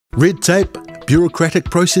Red tape,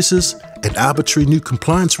 bureaucratic processes, and arbitrary new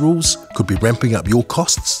compliance rules could be ramping up your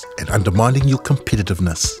costs and undermining your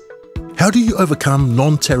competitiveness. How do you overcome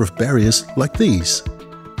non-tariff barriers like these?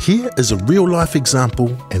 Here is a real-life example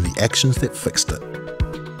and the actions that fixed it.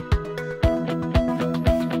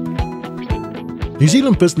 New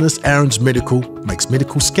Zealand business ARANZ Medical makes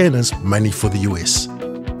medical scanners mainly for the US.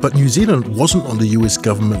 But New Zealand wasn't on the US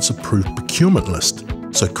government's approved procurement list,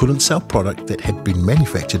 so couldn't sell product that had been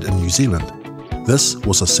manufactured in New Zealand. This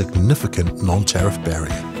was a significant non-tariff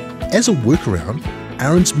barrier. As a workaround,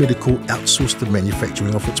 ARANZ Medical outsourced the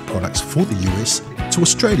manufacturing of its products for the US to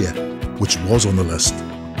Australia, which was on the list.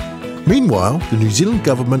 Meanwhile, the New Zealand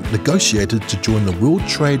government negotiated to join the World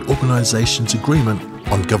Trade Organization's agreement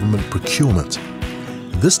on government procurement.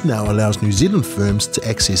 This now allows New Zealand firms to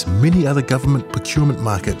access many other government procurement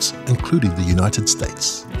markets, including the United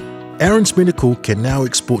States. ARANZ Medical can now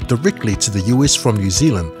export directly to the US from New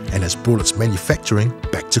Zealand and has brought its manufacturing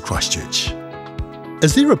back to Christchurch.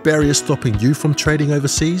 Is there a barrier stopping you from trading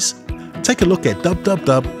overseas? Take a look at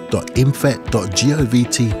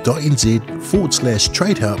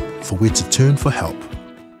www.mfat.govt.nz/trade help for where to turn for help.